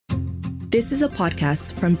This is a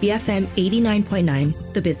podcast from BFM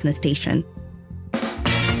 89.9, the business station.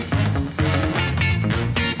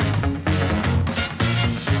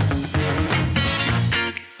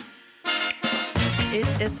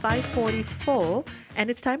 It is 5:44 and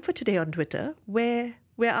it's time for Today on Twitter, where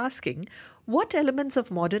we're asking what elements of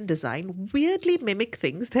modern design weirdly mimic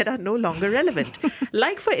things that are no longer relevant.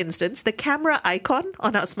 Like, for instance, the camera icon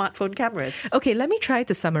on our smartphone cameras. Okay, let me try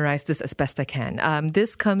to summarize this as best I can.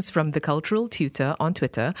 This comes from the cultural tutor on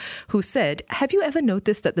Twitter who said, have you ever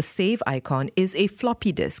noticed that the save icon is a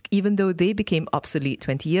floppy disk, even though they became obsolete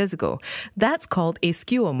 20 years ago? That's called a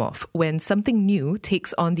skeuomorph, when something new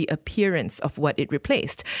takes on the appearance of what it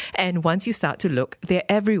replaced. And once you start to look, they're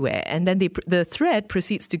everywhere. And then the thread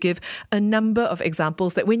proceeds to give a number of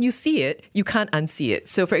examples that when you see it, you can't unsee it.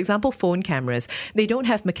 So for example, phone cameras, they don't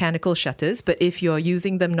have mechanical shutters, but if you're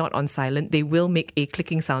using them not on silent, they will make a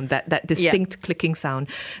clicking sound, that distinct clicking sound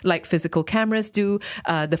like physical cameras do.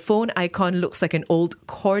 The phone icon looks like an old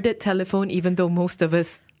corded telephone, even though most of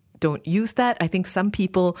us don't use that. I think some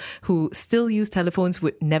people who still use telephones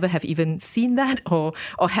would never have even seen that or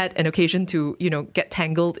had an occasion to, get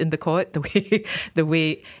tangled in the cord the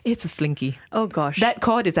way it's a slinky. Oh gosh. That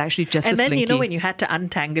cord is actually just a slinky. And then, when you had to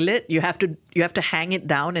untangle it, you have to hang it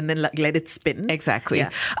down and then let it spin. Exactly.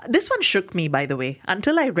 Yeah. This one shook me, by the way.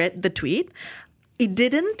 Until I read the tweet, it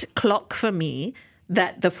didn't clock for me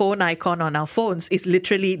that the phone icon on our phones is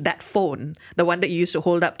literally that phone, the one that you used to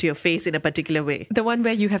hold up to your face in a particular way. The one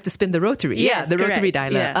where you have to spin the rotary. Yes, the correct. Rotary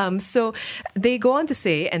dialer. Yeah. So they go on to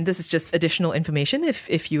say, and this is just additional information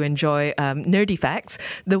if you enjoy nerdy facts,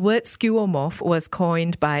 the word skeuomorph was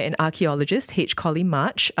coined by an archaeologist, H. Colley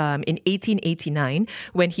March, in 1889,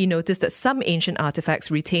 when he noticed that some ancient artifacts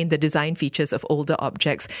retained the design features of older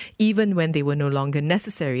objects, even when they were no longer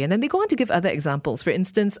necessary. And then they go on to give other examples. For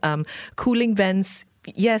instance, cooling vents.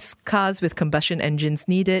 Yes, cars with combustion engines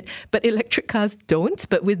need it, but electric cars don't.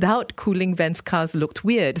 But without cooling vents, cars looked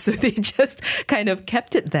weird. So they just kind of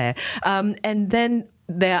kept it there. And then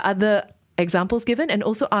there are other examples given and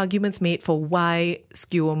also arguments made for why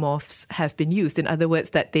skeuomorphs have been used. In other words,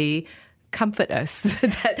 that they comfort us,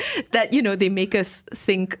 that they make us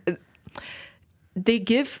think, they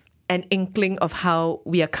give an inkling of how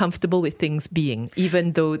we are comfortable with things being,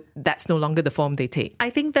 even though that's no longer the form they take. I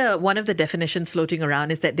think one of the definitions floating around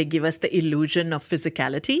is that they give us the illusion of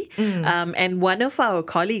physicality. And one of our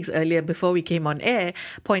colleagues earlier, before we came on air,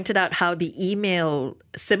 pointed out how the email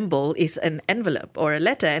symbol is an envelope or a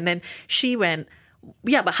letter. And then she went,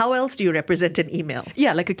 yeah, but how else do you represent an email?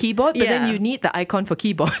 Yeah, like a keyboard, but then you need the icon for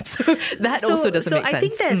keyboard. So that also doesn't make sense. So I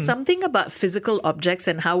think there's something about physical objects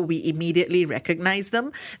and how we immediately recognize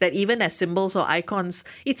them, that even as symbols or icons,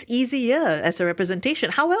 it's easier as a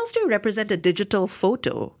representation. How else do you represent a digital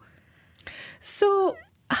photo? So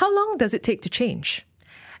how long does it take to change?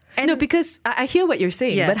 No, because I hear what you're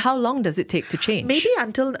saying, but how long does it take to change? Maybe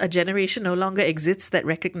until a generation no longer exists that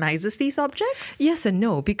recognizes these objects? Yes and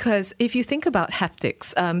no, because if you think about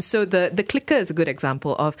haptics, so the clicker is a good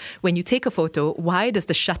example of when you take a photo, why does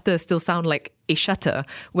the shutter still sound like a shutter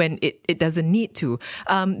when it doesn't need to?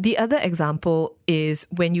 The other example is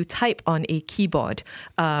when you type on a keyboard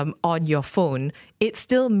on your phone, it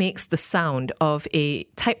still makes the sound of a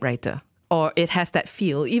typewriter. Or it has that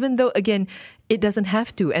feel, even though, again, it doesn't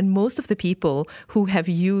have to. And most of the people who have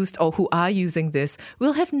used or who are using this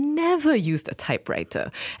will have never used a typewriter.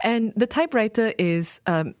 And the typewriter is,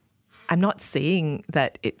 I'm not saying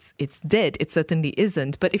that it's dead. It certainly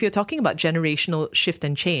isn't. But if you're talking about generational shift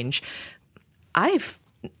and change, I've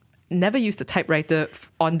never used a typewriter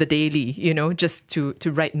on the daily, just to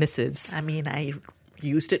write missives. I mean, I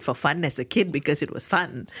used it for fun as a kid because it was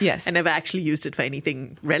fun. Yes. I never actually used it for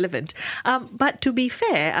anything relevant. But to be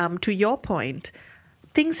fair, to your point,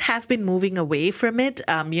 things have been moving away from it.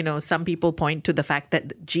 Some people point to the fact that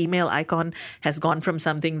the Gmail icon has gone from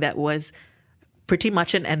something that was pretty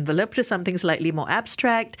much an envelope to something slightly more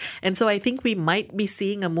abstract. And so I think we might be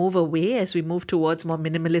seeing a move away as we move towards more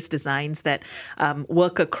minimalist designs that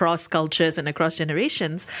work across cultures and across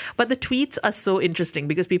generations. But the tweets are so interesting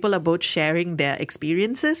because people are both sharing their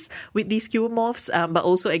experiences with these skeuomorphs, but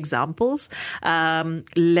also examples.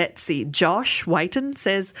 Let's see. Josh Whiten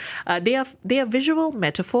says they are visual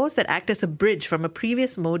metaphors that act as a bridge from a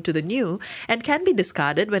previous mode to the new and can be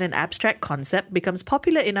discarded when an abstract concept becomes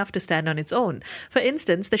popular enough to stand on its own. For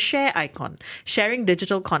instance, the share icon. Sharing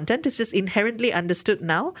digital content is just inherently understood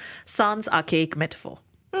now. Sans archaic metaphor.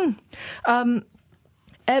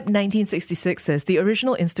 Ebb1966 says the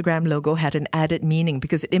original Instagram logo had an added meaning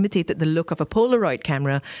because it imitated the look of a Polaroid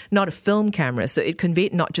camera, not a film camera. So it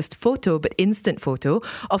conveyed not just photo, but instant photo.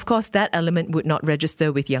 Of course, that element would not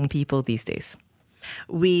register with young people these days.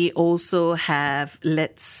 We also have,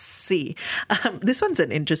 let's see, this one's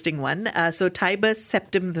an interesting one. So Tibus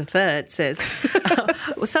Septim III says,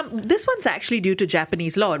 this one's actually due to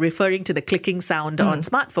Japanese law, referring to the clicking sound on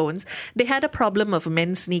smartphones. They had a problem of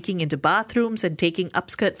men sneaking into bathrooms and taking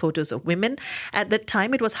upskirt photos of women. At that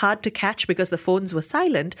time, it was hard to catch because the phones were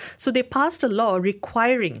silent. So they passed a law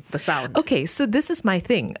requiring the sound. Okay, so this is my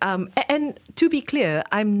thing. And to be clear,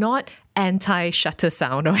 I'm not anti-shutter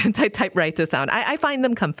sound or anti-typewriter sound. I find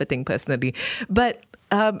them comforting personally. But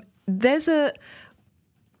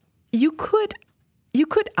you could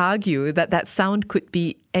argue that sound could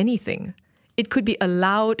be anything. It could be a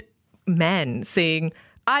loud man saying,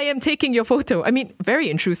 I am taking your photo. I mean, very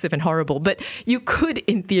intrusive and horrible, but you could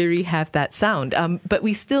in theory have that sound. But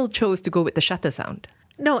we still chose to go with the shutter sound.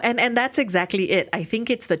 No, and that's exactly it. I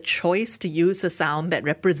think it's the choice to use a sound that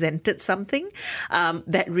represented something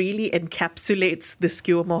that really encapsulates the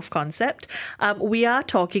skeuomorph concept. We are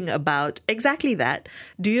talking about exactly that.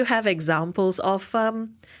 Do you have examples of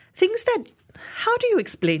things that... How do you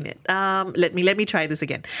explain it? Let me try this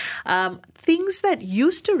again. Things that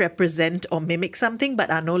used to represent or mimic something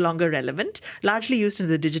but are no longer relevant, largely used in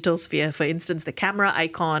the digital sphere. For instance, the camera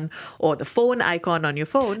icon or the phone icon on your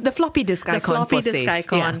phone. The floppy disk icon for safe.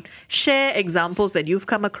 Icon. Yeah. Share examples that you've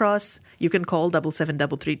come across. You can call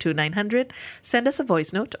 77332900. Send us a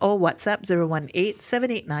voice note or WhatsApp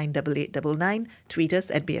 018-789-8899. Tweet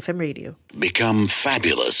us at BFM Radio. Become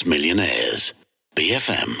fabulous millionaires.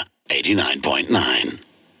 BFM 89.9.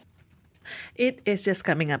 It is just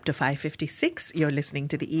coming up to 5:56. You're listening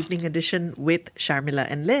to the Evening Edition with Sharmila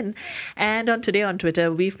and Lynn. And today on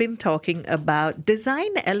Twitter, we've been talking about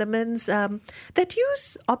design elements that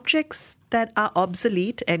use objects that are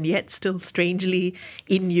obsolete and yet still strangely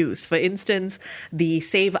in use. For instance, the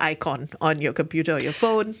save icon on your computer or your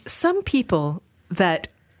phone. Some people that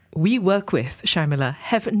we work with, Sharmila,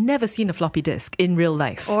 have never seen a floppy disk in real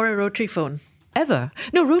life. Or a rotary phone. Ever.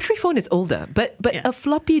 No, rotary phone is older, but Yeah. a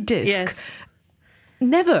floppy disk, Yes.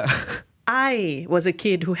 never. I was a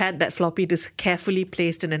kid who had that floppy disk carefully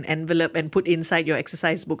placed in an envelope and put inside your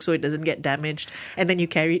exercise book so it doesn't get damaged. And then you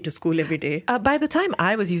carry it to school every day. By the time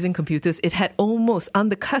I was using computers, it had almost on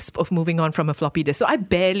the cusp of moving on from a floppy disk. So I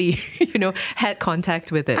barely, had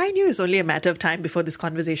contact with it. I knew it was only a matter of time before this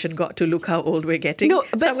conversation got to look how old we're getting. No,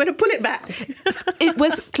 so I'm going to pull it back. It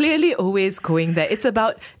was clearly always going there. It's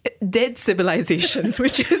about dead civilizations,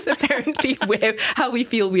 which is apparently how we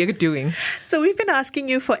feel we're doing. So we've been asking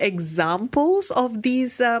you for examples of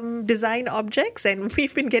these design objects, and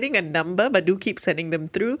we've been getting a number, but do keep sending them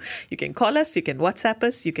through. You can call us, you can WhatsApp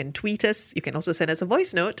us, you can tweet us, you can also send us a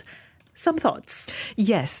voice note. Some thoughts.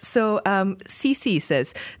 Yes. So CC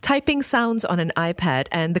says, typing sounds on an iPad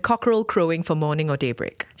and the cockerel crowing for morning or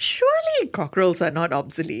daybreak. Surely cockerels are not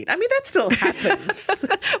obsolete. I mean, that still happens.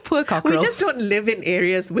 Poor cockerels. We just don't live in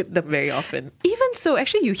areas with them very often. Even so,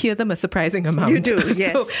 actually, you hear them a surprising amount. You do,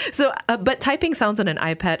 yes. But typing sounds on an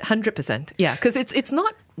iPad, 100%. Yeah, because it's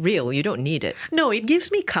not real. You don't need it. No, it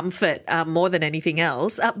gives me comfort more than anything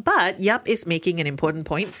else. But Yup is making an important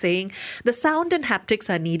point, saying the sound and haptics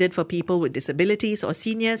are needed for people with disabilities or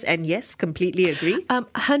seniors. And yes, completely agree.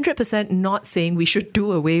 100% not saying we should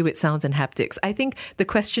do away with sounds and haptics. I think the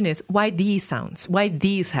question is, why these sounds? Why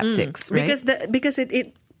these haptics? Right? Because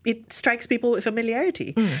it strikes people with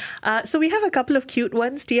familiarity. So we have a couple of cute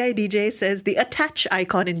ones. TIDJ says the attach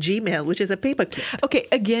icon in Gmail, which is a paperclip. Okay,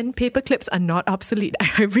 again, paperclips are not obsolete.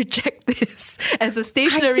 I reject this as a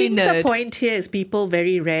stationery nerd. I think the point here is people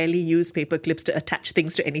very rarely use paperclips to attach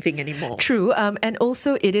things to anything anymore. True. And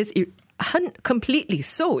also it is completely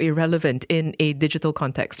so irrelevant in a digital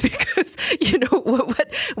context because,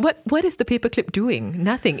 what is the paperclip doing?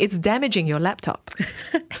 Nothing. It's damaging your laptop.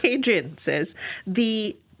 Adrian says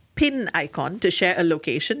the pin icon to share a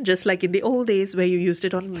location, just like in the old days where you used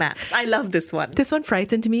it on maps. I love this one. This one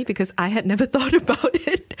frightened me because I had never thought about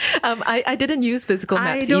it. I didn't use physical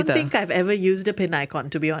maps either. I don't think I've ever used a pin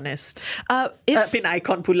icon, to be honest. Pin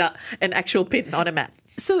icon, pula, an actual pin on a map.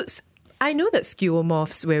 So I know that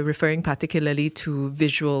skeuomorphs were referring particularly to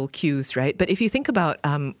visual cues, right? But if you think about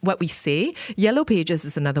what we say, Yellow Pages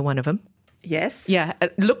is another one of them. Yes. Yeah,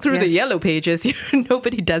 look through the Yellow Pages.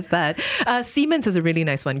 Nobody does that. Siemens has a really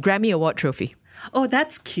nice one, Grammy Award Trophy. Oh,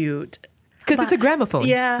 that's cute. Because it's a gramophone.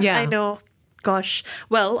 Yeah, I know. Gosh.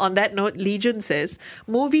 Well, on that note, Legion says,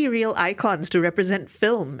 movie reel icons to represent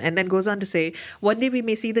film, and then goes on to say, one day we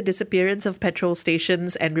may see the disappearance of petrol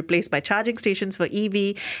stations and replaced by charging stations for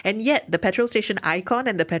EV, and yet the petrol station icon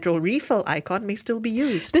and the petrol refill icon may still be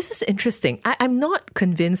used. This is interesting. I'm not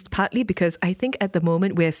convinced, partly because I think at the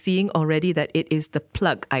moment we're seeing already that it is the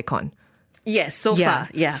plug icon. Yes, so far,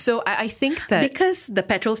 yeah. So I think that... Because the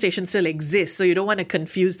petrol station still exists, so you don't want to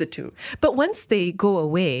confuse the two. But once they go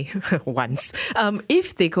away,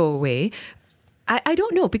 if they go away, I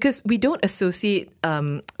don't know, because we don't associate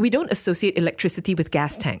electricity with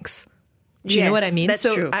gas tanks. Do you know what I mean? That's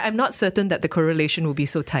true. I'm not certain that the correlation will be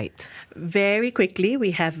so tight. Very quickly, we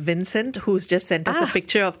have Vincent, who's just sent us a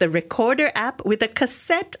picture of the Recorder app with a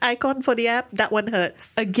cassette icon for the app. That one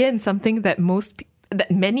hurts. Again, something that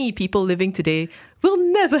many people living today will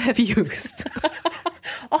never have used.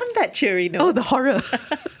 On that cheery note. Oh, the horror.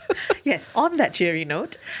 Yes, on that cheery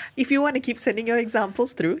note, if you want to keep sending your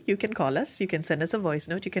examples through, you can call us, you can send us a voice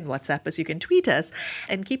note, you can WhatsApp us, you can tweet us,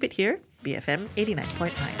 and keep it here, BFM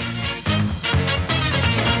 89.9.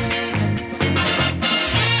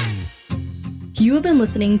 You have been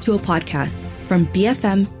listening to a podcast from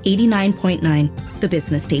BFM 89.9, the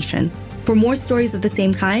business station. For more stories of the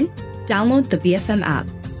same kind, download the BFM app.